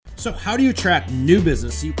So how do you attract new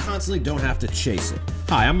business so you constantly don't have to chase it?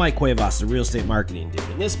 Hi, I'm Mike Cuevas, the Real Estate Marketing Dude,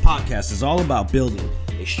 and this podcast is all about building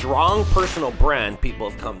a strong personal brand people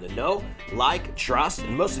have come to know, like, trust,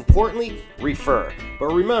 and most importantly, refer.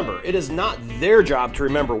 But remember, it is not their job to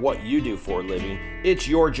remember what you do for a living. It's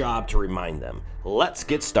your job to remind them. Let's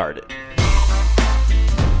get started.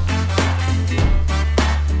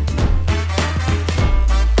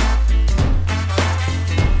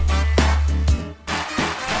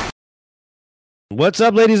 What's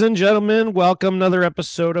up, ladies and gentlemen? Welcome to another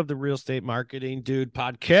episode of the Real Estate Marketing Dude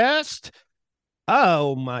podcast.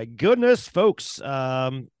 Oh my goodness, folks.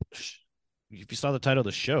 If you saw the title of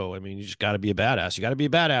the show, I mean, you just got to be a badass. You got to be a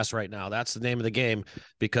badass right now. That's the name of the game,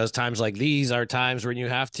 because times like these are times when you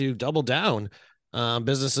have to double down.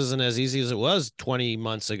 Business isn't as easy as it was 20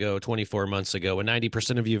 months ago, 24 months ago, and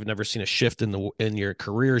 90% of you have never seen a shift in your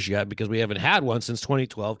careers yet, because we haven't had one since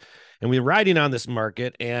 2012. And we're riding on this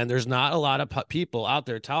market, and there's not a lot of people out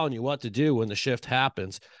there telling you what to do when the shift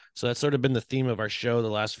happens. So that's sort of been the theme of our show the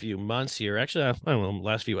last few months here. Actually, I don't know,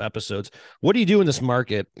 last few episodes. What do you do in this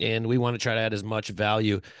market? And we want to try to add as much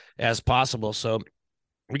value as possible. So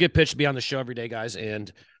we get pitched to be on the show every day, guys.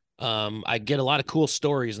 And I get a lot of cool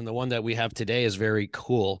stories. And the one that we have today is very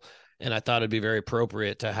cool. And I thought it'd be very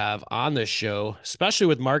appropriate to have on this show, especially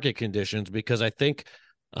with market conditions, because I think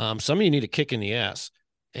some of you need a kick in the ass.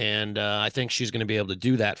 And I think she's going to be able to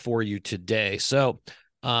do that for you today. So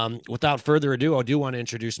without further ado, I do want to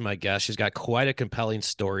introduce my guest. She's got quite a compelling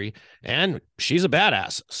story, and she's a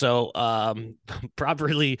badass. So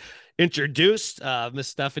properly introduced, Miss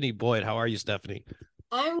Stephanie Boyd. How are you, Stephanie?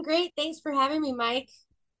 I'm great. Thanks for having me, Mike.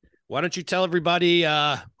 Why don't you tell everybody,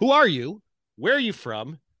 who are you? Where are you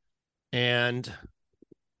from? And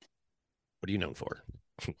what are you known for?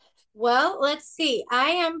 Well, let's see.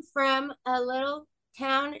 I am from a little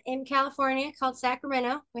town in California called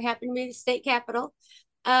Sacramento. We happen to be the state capital.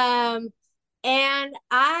 And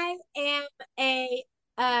I am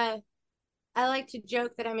I like to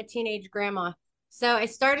joke that I'm a teenage grandma. So I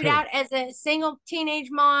started out as a single teenage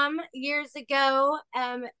mom years ago.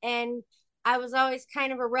 And I was always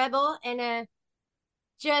kind of a rebel and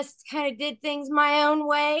just kind of did things my own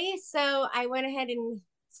way. So I went ahead and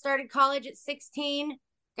started college at 16.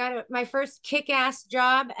 Got my first kick-ass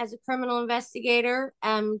job as a criminal investigator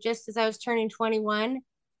just as I was turning 21.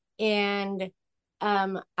 And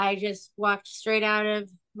I just walked straight out of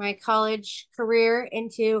my college career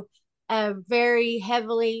into a very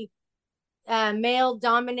heavily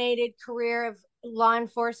male-dominated career of law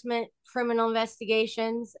enforcement criminal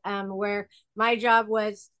investigations, where my job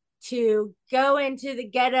was to go into the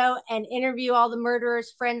ghetto and interview all the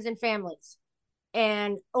murderers' friends and families,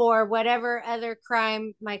 and or whatever other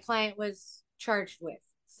crime my client was charged with.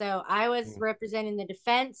 So I was representing the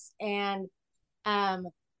defense, and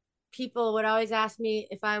people would always ask me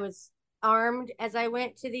if I was armed as I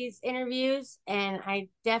went to these interviews, and I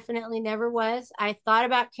definitely never was. I thought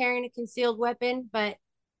about carrying a concealed weapon, but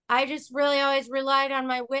I just really always relied on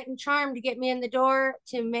my wit and charm to get me in the door,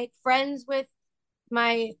 to make friends with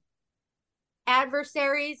my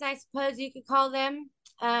adversaries, I suppose you could call them.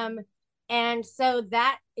 And so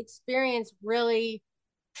that experience really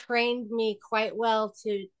trained me quite well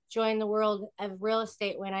to join the world of real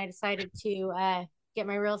estate when I decided to get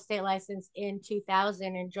my real estate license in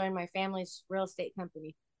 2000 and join my family's real estate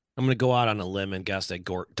company. I'm going to go out on a limb and guess that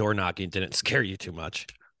door knocking didn't scare you too much.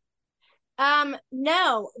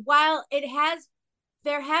 No, while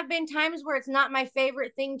there have been times where it's not my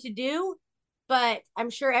favorite thing to do, but I'm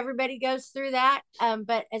sure everybody goes through that.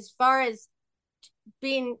 But as far as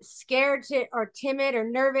being scared to, or timid or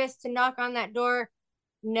nervous to knock on that door,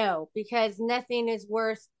 no, because nothing is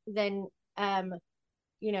worse than,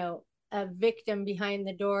 a victim behind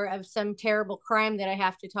the door of some terrible crime that I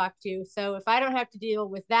have to talk to. So if I don't have to deal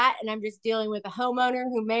with that, and I'm just dealing with a homeowner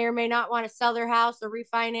who may or may not want to sell their house or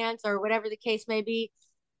refinance or whatever the case may be,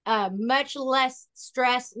 much less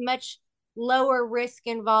stress, much lower risk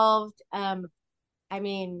involved.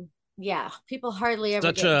 People hardly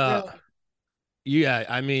ever Yeah,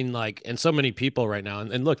 I mean, like, and so many people right now,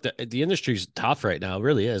 and look, the industry's tough right now. It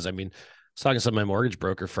really is. I mean, I was talking to some of my mortgage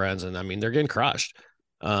broker friends, and I mean, they're getting crushed.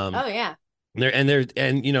 Oh yeah.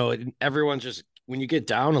 Everyone's just, when you get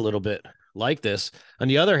down a little bit like this, on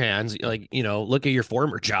the other hand, like, look at your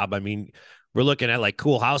former job. I mean, we're looking at like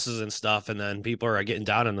cool houses and stuff, and then people are getting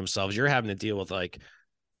down on themselves. You're having to deal with like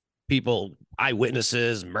people,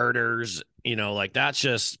 eyewitnesses, murders, like that's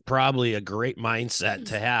just probably a great mindset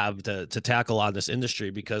to have to tackle on this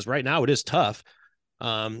industry, because right now it is tough.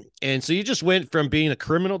 And so you just went from being a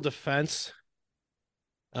criminal defense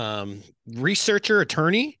researcher,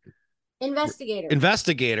 attorney, Investigator.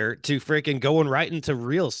 investigator to freaking going right into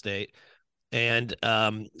real estate. And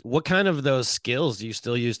what kind of those skills do you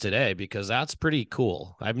still use today? Because that's pretty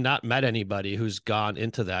cool. I've not met anybody who's gone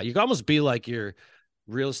into that. You could almost be like your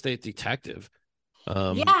real estate detective.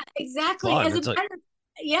 Yeah, exactly. Fun. As a It's like, matter of,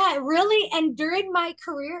 yeah, really. And during my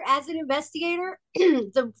career as an investigator,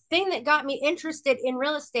 the thing that got me interested in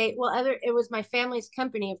real estate, well, it was my family's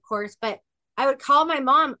company, of course, but I would call my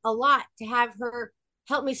mom a lot to have her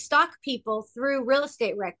help me stalk people through real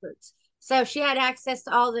estate records. So she had access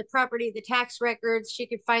to all the property, the tax records. She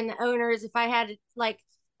could find the owners. If I had like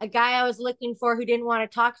a guy I was looking for who didn't want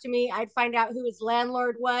to talk to me, I'd find out who his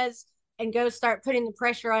landlord was and go start putting the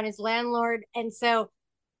pressure on his landlord. And so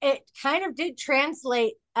it kind of did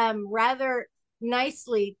translate rather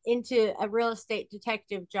nicely into a real estate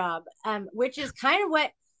detective job, which is kind of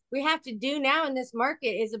what we have to do now in this market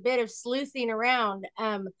is a bit of sleuthing around,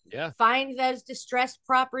 yeah. find those distressed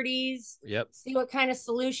properties, Yep. see what kind of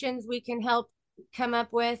solutions we can help come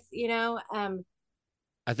up with,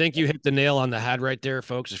 I think you hit the nail on the head right there,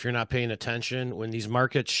 folks. If you're not paying attention, when these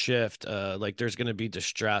markets shift, like there's going to be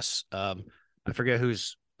distress. I forget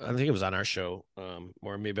I think it was on our show,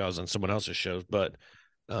 or maybe I was on someone else's shows, but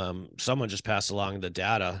someone just passed along the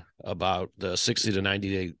data about the 60 to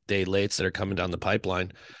 90 day lates that are coming down the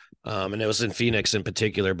pipeline. And it was in Phoenix in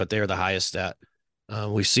particular, but they're the highest that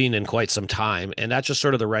we've seen in quite some time. And that's just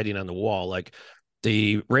sort of the writing on the wall. Like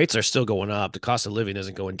the rates are still going up. The cost of living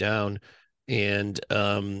isn't going down. And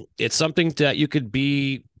it's something that you should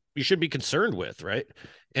be concerned with, right?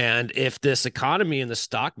 And if this economy and the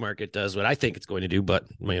stock market does what I think it's going to do, but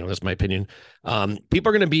that's my opinion, people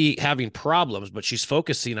are going to be having problems, but she's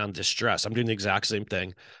focusing on distress. I'm doing the exact same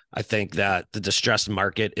thing. I think that the distressed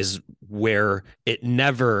market is where it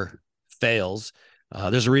never fails.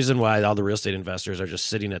 There's a reason why all the real estate investors are just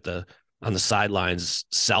sitting on the sidelines,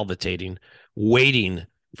 salivating, waiting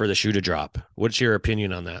for the shoe to drop. What's your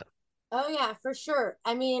opinion on that? Oh yeah, for sure.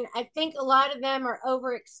 I mean, I think a lot of them are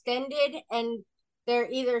overextended and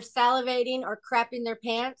they're either salivating or crapping their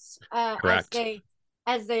pants Correct.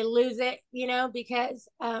 as they lose it, because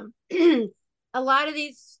a lot of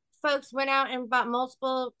these folks went out and bought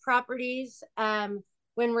multiple properties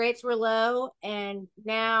when rates were low, and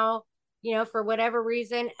now, for whatever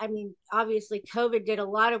reason, I mean, obviously COVID did a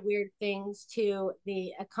lot of weird things to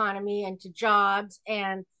the economy and to jobs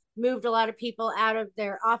and moved a lot of people out of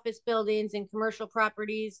their office buildings and commercial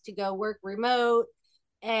properties to go work remote,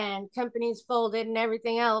 and companies folded and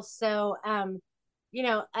everything else. So,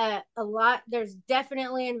 there's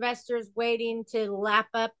definitely investors waiting to lap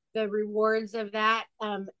up the rewards of that.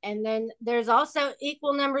 And then there's also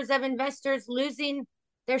equal numbers of investors losing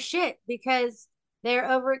their shit because they're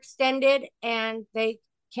overextended and they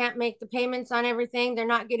can't make the payments on everything. They're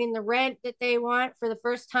not getting the rent that they want for the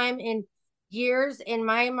first time in years. In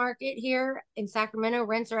my market here in Sacramento,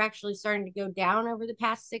 rents are actually starting to go down over the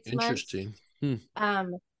past 6 months. Interesting. Hmm.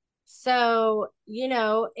 So,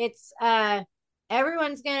 it's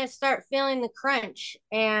everyone's going to start feeling the crunch,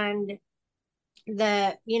 and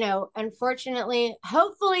unfortunately,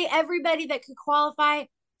 hopefully everybody that could qualify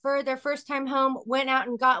for their first time home went out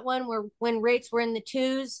and got one when rates were in the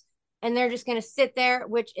twos, and they're just going to sit there,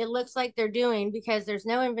 which it looks like they're doing because there's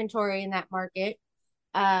no inventory in that market.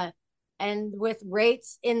 And with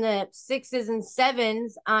rates in the sixes and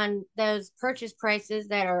sevens on those purchase prices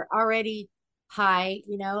that are already high,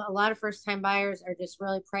 a lot of first time buyers are just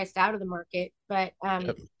really priced out of the market. But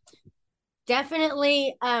Yep.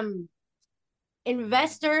 definitely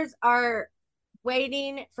investors are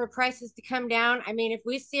waiting for prices to come down. I mean, if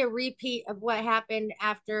we see a repeat of what happened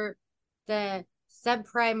after the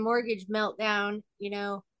subprime mortgage meltdown,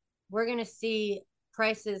 we're going to see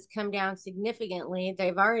prices come down significantly.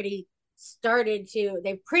 They've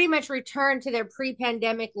pretty much returned to their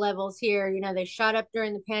pre-pandemic levels here. They shot up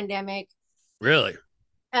during the pandemic. Really?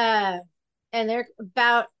 And they're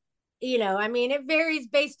about, I mean, it varies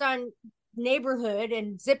based on neighborhood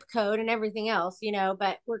and zip code and everything else,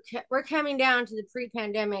 but we're coming down to the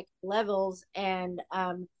pre-pandemic levels. And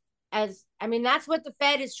that's what the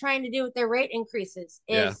Fed is trying to do with their rate increases,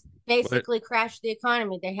 Yeah. is basically crash the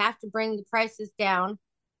economy. They have to bring the prices down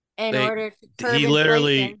in They order to curb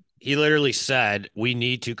inflation. he literally said we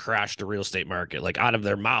need to crash the real estate market, like out of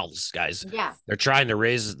their mouths, guys. Yeah. They're trying to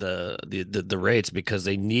raise the rates because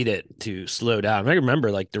they need it to slow down. I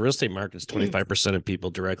remember, like, the real estate market is 25% of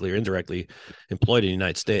people directly or indirectly employed in the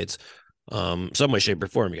United States. Some way, shape, or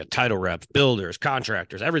form. You got title reps, builders,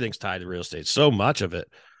 contractors, everything's tied to real estate. So much of it.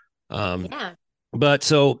 Yeah. But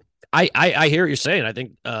so I hear what you're saying. I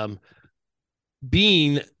think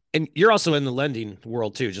being And you're also in the lending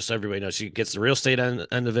world too, just so everybody knows. She gets the real estate end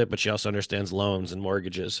of it, but she also understands loans and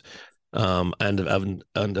mortgages, end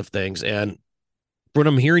of things. And what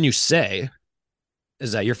I'm hearing you say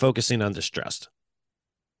is that you're focusing on distressed.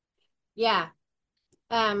 Yeah.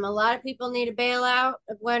 A lot of people need a bailout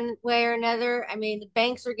of one way or another. I mean, the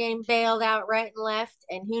banks are getting bailed out right and left,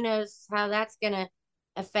 and who knows how that's going to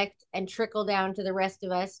affect and trickle down to the rest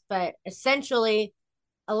of us. But essentially,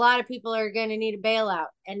 a lot of people are going to need a bailout.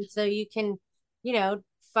 And so you can,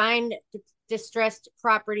 find distressed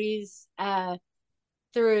properties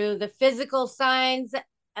through the physical signs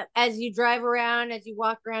as you drive around, as you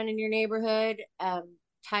walk around in your neighborhood.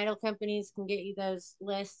 Title companies can get you those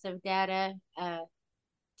lists of data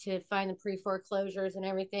to find the pre-foreclosures and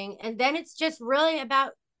everything. And then it's just really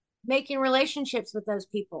about making relationships with those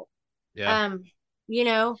people. Yeah. You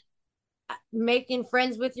know, making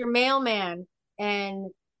friends with your mailman. And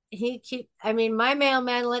my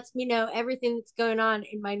mailman lets me know everything that's going on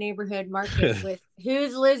in my neighborhood market with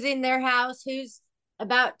who's losing their house, who's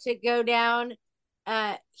about to go down.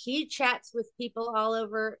 He chats with people all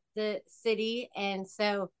over the city. And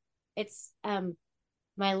so it's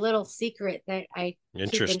my little secret that I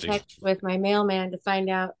keep in touch with my mailman to find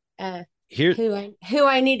out who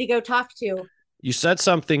I need to go talk to. You said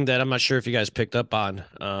something that I'm not sure if you guys picked up on,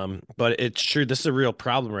 but it's true. This is a real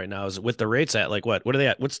problem right now. Is with the rates at like what? What are they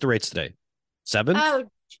at? What's the rates today? 7? Oh,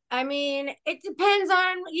 I mean, it depends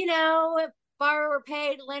on if borrower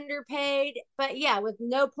paid, lender paid, but yeah, with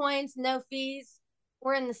no points, no fees,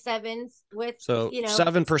 we're in the 7s with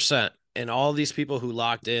 7%. And all these people who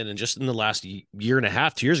locked in, and just in the last year and a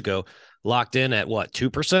half, 2 years ago, locked in at what,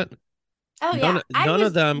 2%? Oh, yeah. None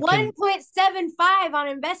of them 1.75 on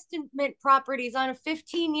investment properties on a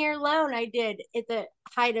 15-year loan I did at the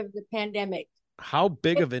height of the pandemic. How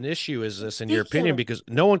big of an issue is this in your opinion? Because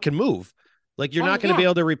no one can move. Like, you're not going to be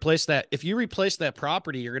able to replace that. If you replace that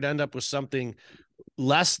property, you're going to end up with something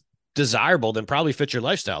less desirable than probably fits your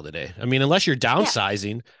lifestyle today. I mean, unless you're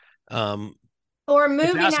downsizing. Or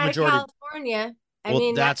moving out of California. I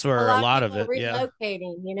mean, that's where a lot of it,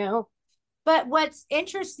 relocating, But what's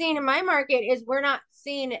interesting in my market is we're not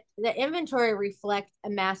seeing the inventory reflect a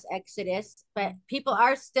mass exodus, but people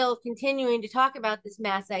are still continuing to talk about this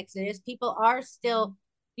mass exodus. People are still,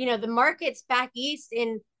 the market's back east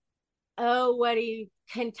in,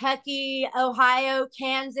 Kentucky, Ohio,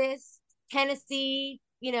 Kansas, Tennessee,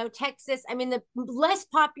 Texas. I mean, the less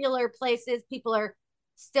popular places, people are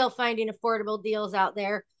still finding affordable deals out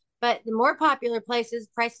there. But the more popular places,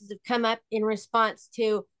 prices have come up in response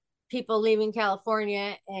to people leaving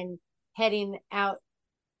California and heading out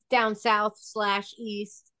down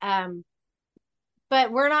south/east.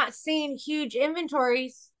 But we're not seeing huge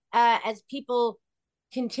inventories as people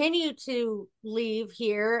continue to leave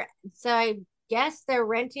here. So I guess they're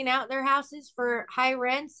renting out their houses for high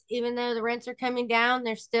rents, even though the rents are coming down.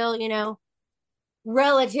 They're still,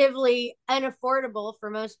 relatively unaffordable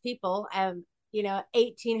for most people.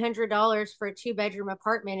 $1,800 for a 2-bedroom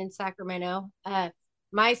apartment in Sacramento.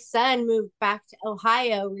 My son moved back to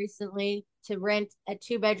Ohio recently to rent a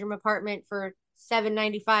 2-bedroom apartment for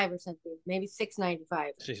 $795 or something, maybe $695.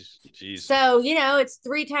 Jeez. So, it's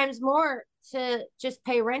 3 times more to just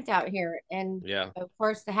pay rent out here. And of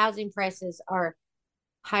course, the housing prices are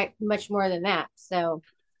high, much more than that. So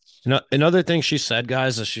another thing she said,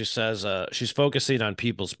 guys, is she says she's focusing on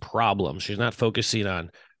people's problems. She's not focusing on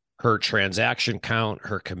her transaction count,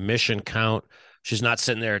 her commission count. She's not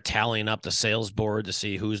sitting there tallying up the sales board to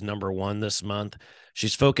see who's number 1 this month.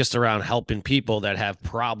 She's focused around helping people that have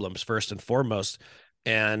problems first and foremost.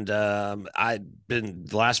 And the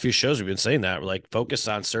last few shows, we've been saying that, we're like, focus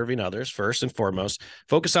on serving others first and foremost,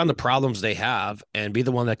 focus on the problems they have, and be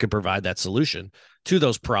the one that could provide that solution to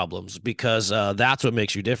those problems, because that's what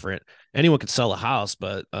makes you different. Anyone can sell a house,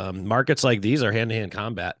 but markets like these are hand-to-hand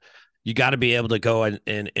combat. You got to be able to go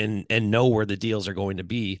and know where the deals are going to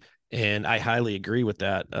be. And I highly agree with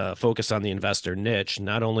that. Focus on the investor niche,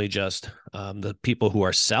 not only just the people who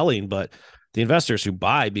are selling, but the investors who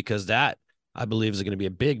buy, because that, I believe, is going to be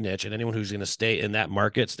a big niche. And anyone who's going to stay in that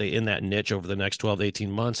market, stay in that niche over the next 12 to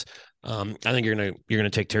 18 months, I think you're going to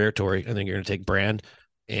take territory. I think you're going to take brand,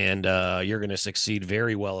 and you're going to succeed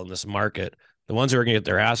very well in this market. The ones who are going to get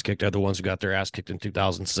their ass kicked are the ones who got their ass kicked in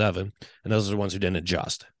 2007. And those are the ones who didn't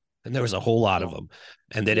adjust. And there was a whole lot of them,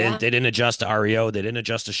 and they didn't adjust to REO. They didn't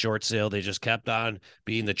adjust to short sale. They just kept on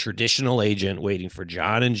being the traditional agent, waiting for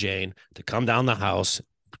John and Jane to come down the house,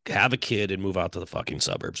 have a kid, and move out to the fucking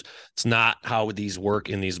suburbs. It's not how these work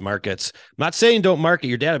in these markets. I'm not saying don't market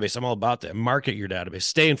your database. I'm all about that. Market your database.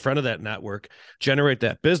 Stay in front of that network. Generate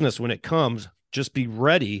that business when it comes. Just be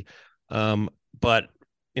ready. But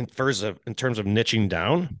in terms of niching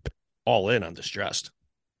down, all in on distressed.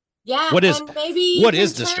 Yeah, What is and maybe you what can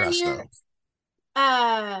is turn distressed your though?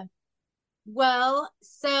 uh well,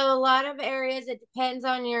 so a lot of areas it depends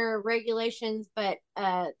on your regulations, but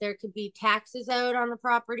there could be taxes owed on the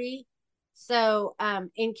property. So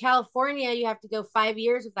in California, you have to go 5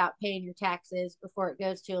 years without paying your taxes before it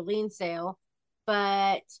goes to a lien sale.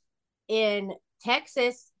 But in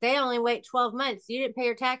Texas, they only wait 12 months. You didn't pay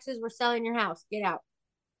your taxes, we're selling your house. Get out.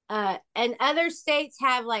 And other states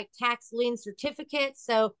have like tax lien certificates.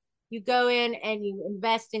 So you go in and you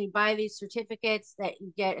invest and you buy these certificates that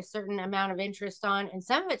you get a certain amount of interest on. And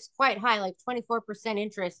some of it's quite high, like 24%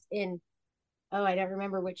 interest in, oh, I don't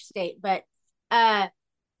remember which state. But uh,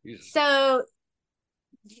 so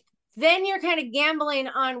then you're kind of gambling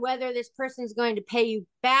on whether this person's going to pay you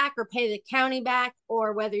back or pay the county back,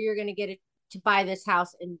 or whether you're going to get it to buy this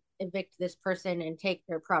house and evict this person and take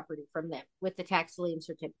their property from them with the tax lien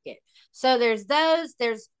certificate. So there's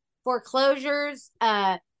foreclosures.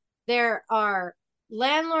 There are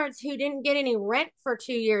landlords who didn't get any rent for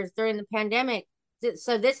 2 years during the pandemic.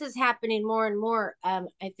 So this is happening more and more. I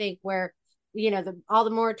think where, all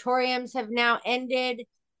the moratoriums have now ended.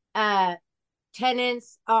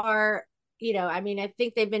 Tenants are, I mean, I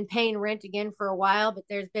think they've been paying rent again for a while, but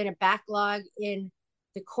there's been a backlog in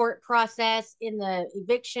the court process, in the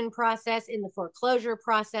eviction process, in the foreclosure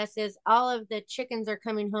processes. All of the chickens are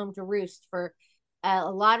coming home to roost for a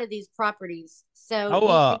lot of these properties. So How you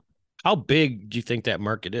can, how big do you think that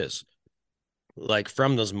market is? Like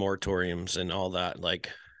from those moratoriums and all that, like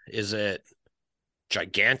is it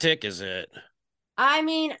gigantic? Is it I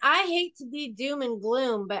mean, I hate to be doom and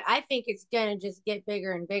gloom, but I think it's going to just get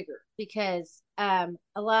bigger and bigger because a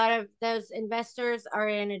lot of those investors are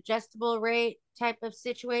in adjustable rate type of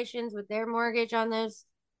situations with their mortgage on those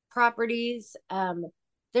properties.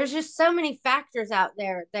 There's just so many factors out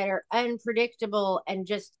there that are unpredictable, and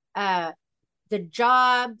just the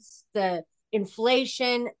jobs, the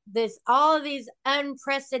inflation, this all of these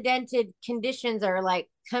unprecedented conditions are like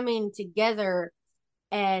coming together,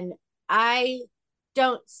 and I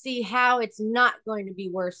don't see how it's not going to be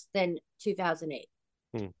worse than 2008.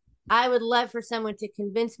 hmm. I would love for someone to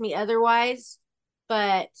convince me otherwise,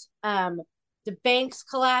 but the banks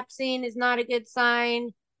collapsing is not a good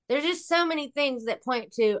sign. There's just so many things that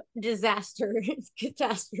point to disaster,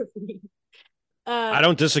 catastrophe. Uh, I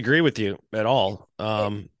don't disagree with you at all.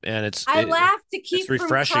 And I laugh to it's keep from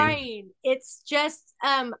refreshing. crying. It's just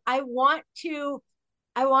I want to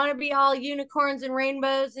be all unicorns and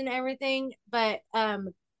rainbows and everything, but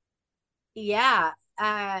yeah,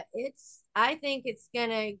 I think it's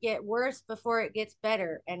gonna get worse before it gets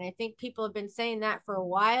better. And I think people have been saying that for a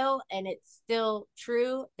while, and it's still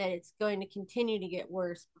true that it's going to continue to get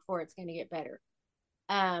worse before it's going to get better.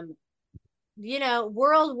 Um,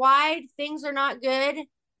 Worldwide things are not good.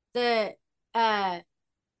 The uh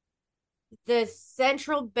the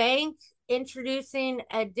central bank introducing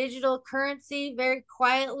a digital currency very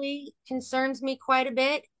quietly concerns me quite a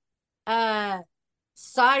bit. Uh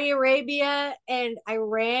Saudi Arabia and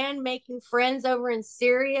Iran making friends over in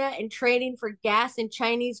Syria and trading for gas in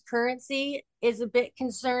Chinese currency is a bit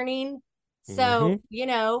concerning. So,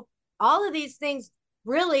 Hmm. all of these things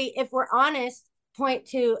really, if we're honest, point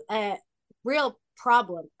to a real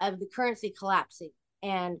problem of the currency collapsing.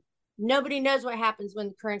 And nobody knows what happens when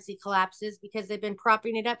the currency collapses because they've been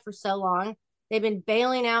propping it up for so long. They've been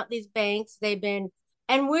bailing out these banks. And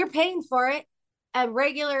we're paying for it.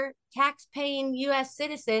 Regular tax paying US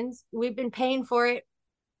citizens, we've been paying for it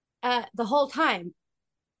the whole time.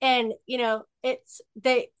 And,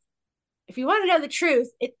 if you want to know the truth,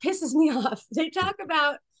 it pisses me off. They talk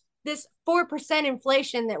about this 4%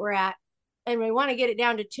 inflation that we're at, and we want to get it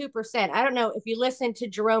down to 2%. I don't know if you listened to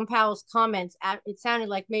Jerome Powell's comments, it sounded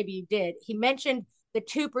like maybe you did. He mentioned the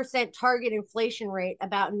 2% target inflation rate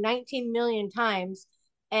about 19 million times.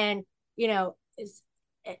 And,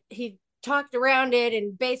 he talked around it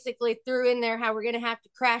and basically threw in there how we're going to have to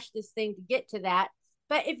crash this thing to get to that.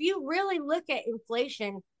 But if you really look at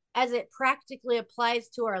inflation as it practically applies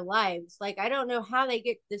to our lives, like I don't know how they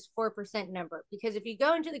get this 4% number, because if you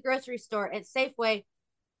go into the grocery store at Safeway,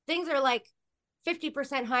 things are like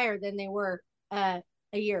 50% higher than they were a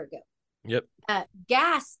year ago. Yep.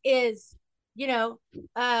 Gas is, $2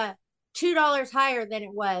 higher than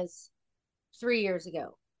it was 3 years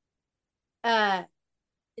ago. Uh,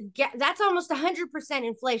 that's almost 100%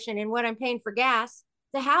 inflation in what I'm paying for gas.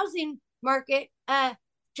 The housing market,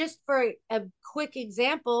 just for a quick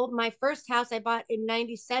example, my first house I bought in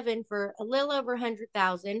 97 for a little over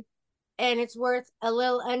 100,000, and it's worth a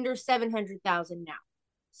little under 700,000 now.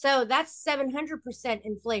 So that's 700%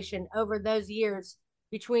 inflation over those years.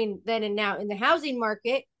 between then and now in the housing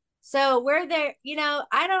market. So where they're,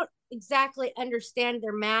 I don't exactly understand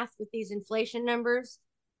their math with these inflation numbers,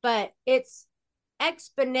 but it's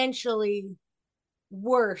exponentially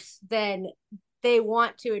worse than they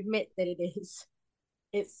want to admit that it is.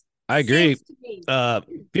 It's I agree. seems to me. A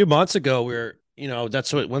few months ago, we were,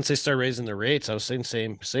 that's what once they start raising the rates, I was saying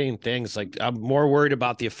same things. Like I'm more worried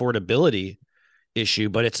about the affordability issue,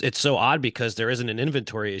 but it's so odd because there isn't an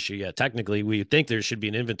inventory issue yet. Technically, we think there should be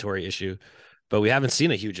an inventory issue, but we haven't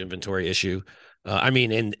seen a huge inventory issue. I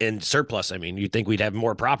mean, in surplus, I mean, you'd think we'd have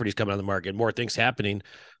more properties coming on the market, more things happening.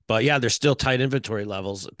 But yeah, there's still tight inventory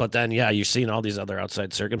levels. But then, yeah, you're seeing all these other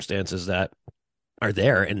outside circumstances that are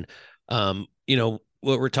there. And,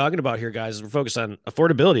 what we're talking about here, guys, is we're focused on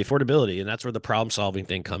affordability. And that's where the problem solving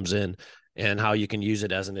thing comes in and how you can use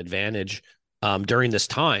it as an advantage during this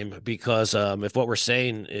time. Because if what we're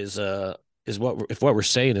saying if what we're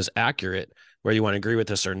saying is accurate, whether you want to agree with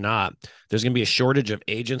this or not, there's going to be a shortage of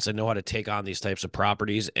agents that know how to take on these types of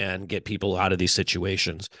properties and get people out of these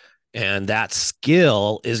situations. And that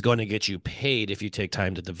skill is going to get you paid if you take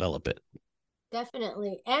time to develop it.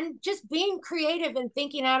 Definitely. And just being creative and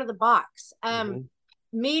thinking out of the box. Mm-hmm.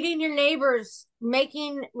 Meeting your neighbors,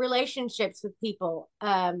 making relationships with people.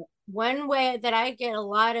 One way that I get a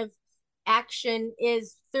lot of action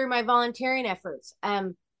is through my volunteering efforts.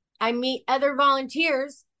 I meet other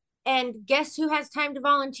volunteers, and guess who has time to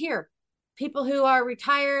volunteer? People who are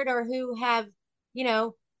retired or who have,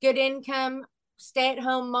 good income,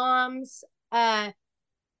 stay-at-home moms,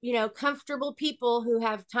 comfortable people who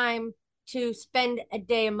have time to spend a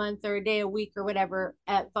day a month or a day a week or whatever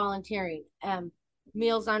at volunteering.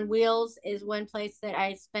 Meals on Wheels is one place that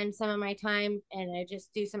I spend some of my time, and I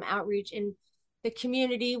just do some outreach in the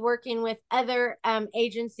community, working with other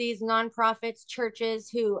agencies, nonprofits, churches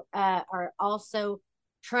who are also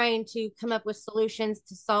trying to come up with solutions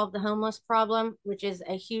to solve the homeless problem, which is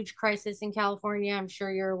a huge crisis in California. I'm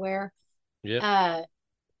sure you're aware. Yep.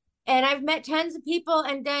 And I've met tons of people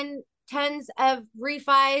and done tons of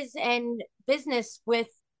refis and business with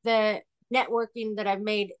the networking that I've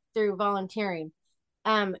made through volunteering.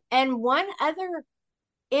 And one other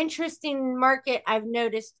interesting market I've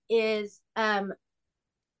noticed is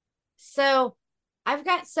so I've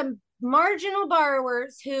got some marginal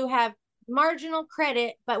borrowers who have marginal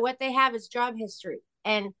credit, but what they have is job history.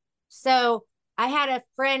 And so I had a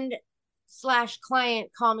friend slash client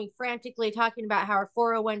call me frantically talking about how her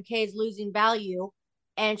 401k is losing value,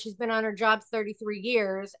 and she's been on her job 33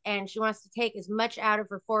 years, and she wants to take as much out of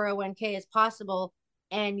her 401k as possible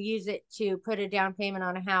and use it to put a down payment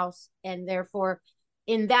on a house. And therefore,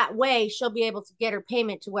 in that way, she'll be able to get her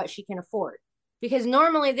payment to what she can afford. Because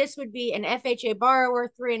normally this would be an FHA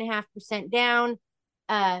borrower, 3.5% down,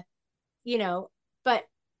 but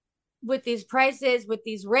with these prices, with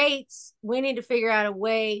these rates, we need to figure out a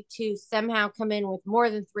way to somehow come in with more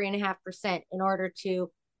than 3.5% in order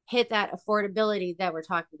to hit that affordability that we're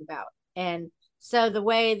talking about. And so the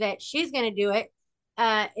way that she's going to do it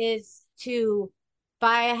is to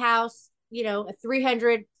buy a house, a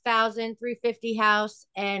 300,000, 350 house,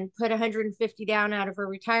 and put 150 down out of her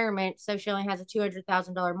retirement. So she only has a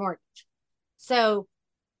 $200,000 mortgage. So,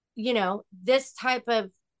 this type of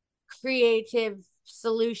creative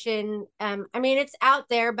solution, I mean, it's out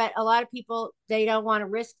there, but a lot of people, they don't want to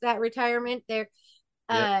risk that retirement. They're,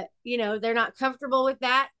 they're not comfortable with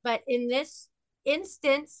that. But in this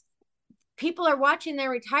instance, people are watching their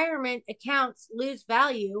retirement accounts lose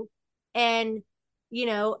value, and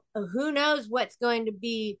who knows what's going to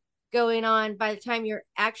be going on by the time you're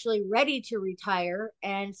actually ready to retire.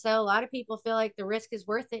 And so a lot of people feel like the risk is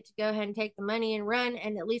worth it to go ahead and take the money and run,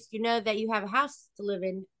 and at least that you have a house to live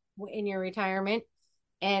in your retirement.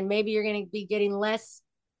 And maybe you're going to be getting less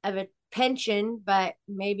of a pension, but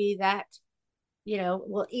maybe that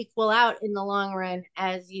will equal out in the long run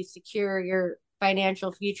as you secure your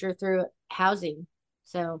financial future through housing.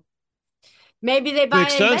 So maybe they buy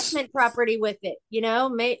Makes an sense. investment property with it.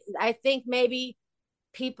 I think maybe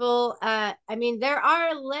people, I mean, there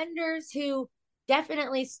are lenders who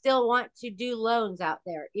definitely still want to do loans out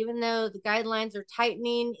there, even though the guidelines are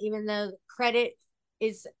tightening, even though the credit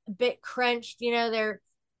is a bit crunched.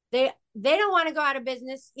 They don't want to go out of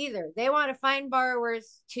business either. They want to find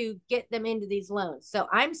borrowers to get them into these loans. So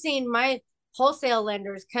I'm seeing my wholesale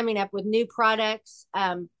lenders coming up with new products,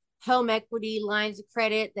 home equity lines of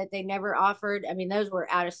credit that they never offered. I mean, those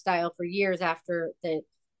were out of style for years after the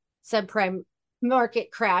subprime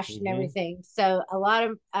market crashed and everything. So a lot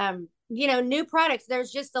of new products.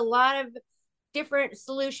 There's just a lot of different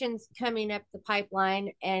solutions coming up the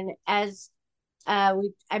pipeline, and as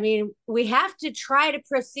we have to try to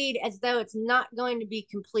proceed as though it's not going to be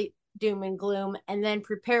complete doom and gloom, and then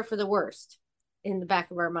prepare for the worst in the back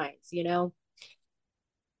of our minds,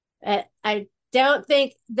 I don't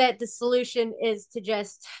think that the solution is to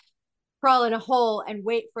just crawl in a hole and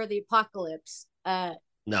wait for the apocalypse.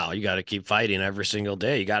 No, you got to keep fighting every single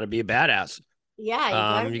day. You got to be a badass.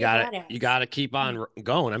 Yeah, you got to keep on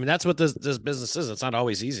going. I mean, that's what this business is. It's not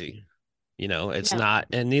always easy. It's not,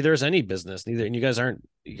 and neither is any business. And you guys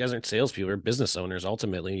aren't salespeople or business owners.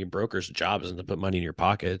 Ultimately, your broker's job isn't to put money in your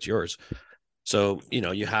pocket. It's yours. So,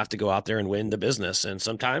 you have to go out there and win the business. And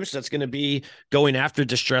sometimes that's going to be going after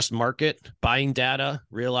distressed market, buying data,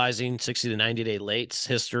 realizing 60 to 90 day lates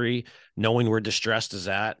history, knowing where distressed is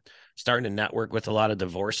at, starting to network with a lot of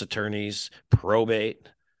divorce attorneys, probate,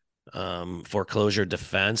 foreclosure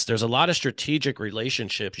defense. There's a lot of strategic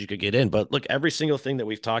relationships you could get in, but look, every single thing that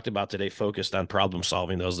we've talked about today focused on problem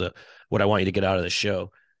solving. What I want you to get out of the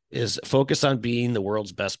show is focus on being the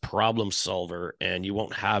world's best problem solver, and you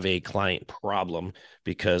won't have a client problem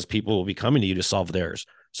because people will be coming to you to solve theirs.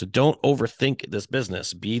 So don't overthink this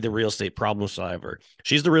business. Be the real estate problem solver.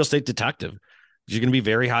 She's the real estate detective. She's going to be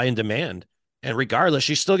very high in demand. And regardless,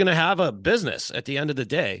 she's still going to have a business at the end of the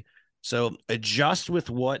day. So adjust with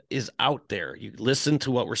what is out there. You listen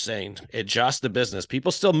to what we're saying. Adjust the business.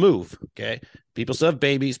 People still move, okay? People still have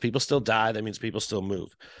babies. People still die. That means people still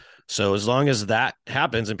move. So as long as that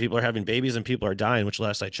happens and people are having babies and people are dying, which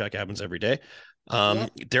last I check happens every day,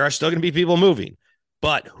 there are still going to be people moving.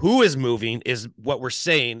 But who is moving is what we're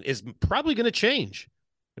saying is probably going to change.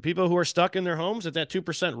 The people who are stuck in their homes at that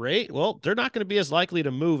 2% rate, well, they're not going to be as likely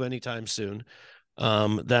to move anytime soon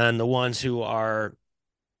than the ones who are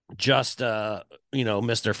just,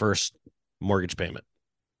 missed their first mortgage payment.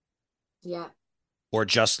 Yeah. Or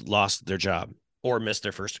just lost their job or missed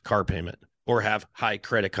their first car payment or have high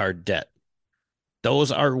credit card debt.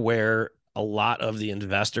 Those are where a lot of the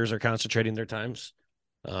investors are concentrating their times.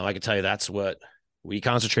 I can tell you that's what we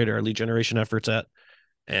concentrate our lead generation efforts at.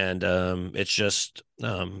 And it's just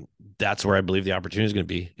that's where I believe the opportunity is going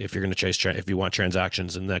to be if you're going to if you want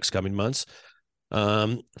transactions in the next coming months.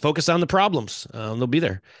 Focus on the problems. They'll be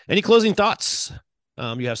there. Any closing thoughts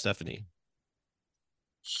you have, Stephanie?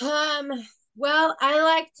 Well, I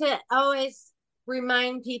like to always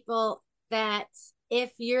remind people that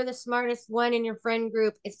if you're the smartest one in your friend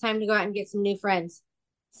group, it's time to go out and get some new friends.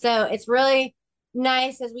 So it's really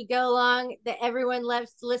nice as we go along that everyone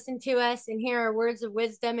loves to listen to us and hear our words of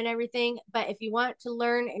wisdom and everything. But if you want to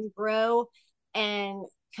learn and grow and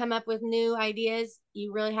come up with new ideas,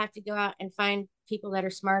 you really have to go out and find people that are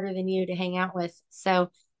smarter than you to hang out with. So,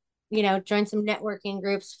 join some networking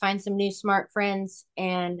groups, find some new smart friends,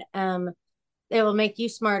 and it will make you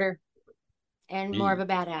smarter and more of a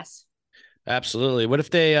badass. Absolutely. What if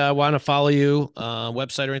they want to follow you,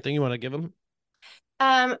 website or anything you want to give them?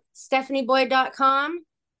 StephanieBoyd.com,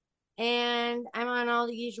 and I'm on all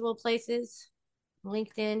the usual places.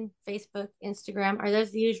 LinkedIn, Facebook, Instagram. Are those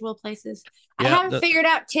the usual places? Yeah, I haven't figured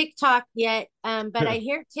out TikTok yet, but I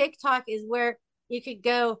hear TikTok is where you could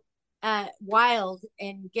go wild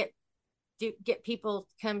and get people to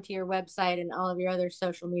come to your website and all of your other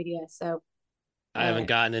social media. So I haven't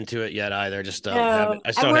gotten into it yet either. Just don't have it. I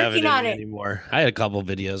just don't have it anymore. I had a couple of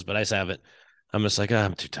videos, but I just haven't. I'm just like,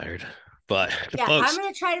 I'm too tired. But yeah, folks, I'm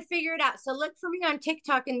going to try to figure it out. So look for me on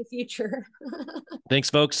TikTok in the future. Thanks,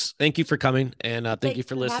 folks. Thank you for coming. And thank you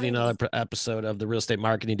for listening to another episode of the Real Estate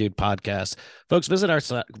Marketing Dude podcast. Folks, visit our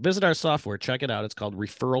software. Check it out. It's called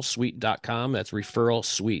referralsuite.com. That's referral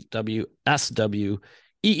suite,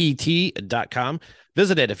 WSWEET.com.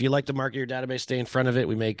 Visit it. If you like to market your database, stay in front of it.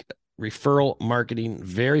 We make referral marketing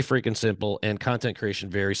very freaking simple and content creation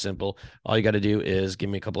very simple. All you got to do is give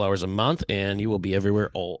me a couple hours a month and you will be everywhere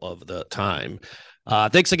all of the time.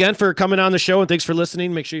 Thanks again for coming on the show and thanks for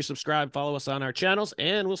listening. Make sure you subscribe, follow us on our channels,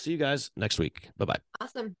 and we'll see you guys next week. Bye-bye.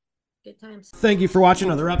 Awesome. Good times. Thank you for watching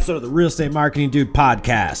another episode of the Real Estate Marketing Dude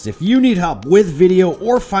podcast. If you need help with video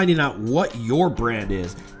or finding out what your brand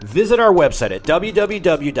is, visit our website at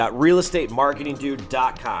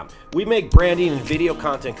www.realestatemarketingdude.com. We make branding and video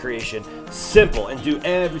content creation simple and do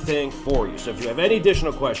everything for you. So if you have any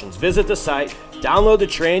additional questions, visit the site, download the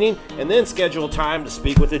training, and then schedule time to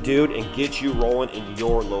speak with a dude and get you rolling in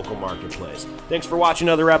your local marketplace. Thanks for watching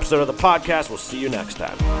another episode of the podcast. We'll see you next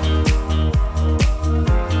time.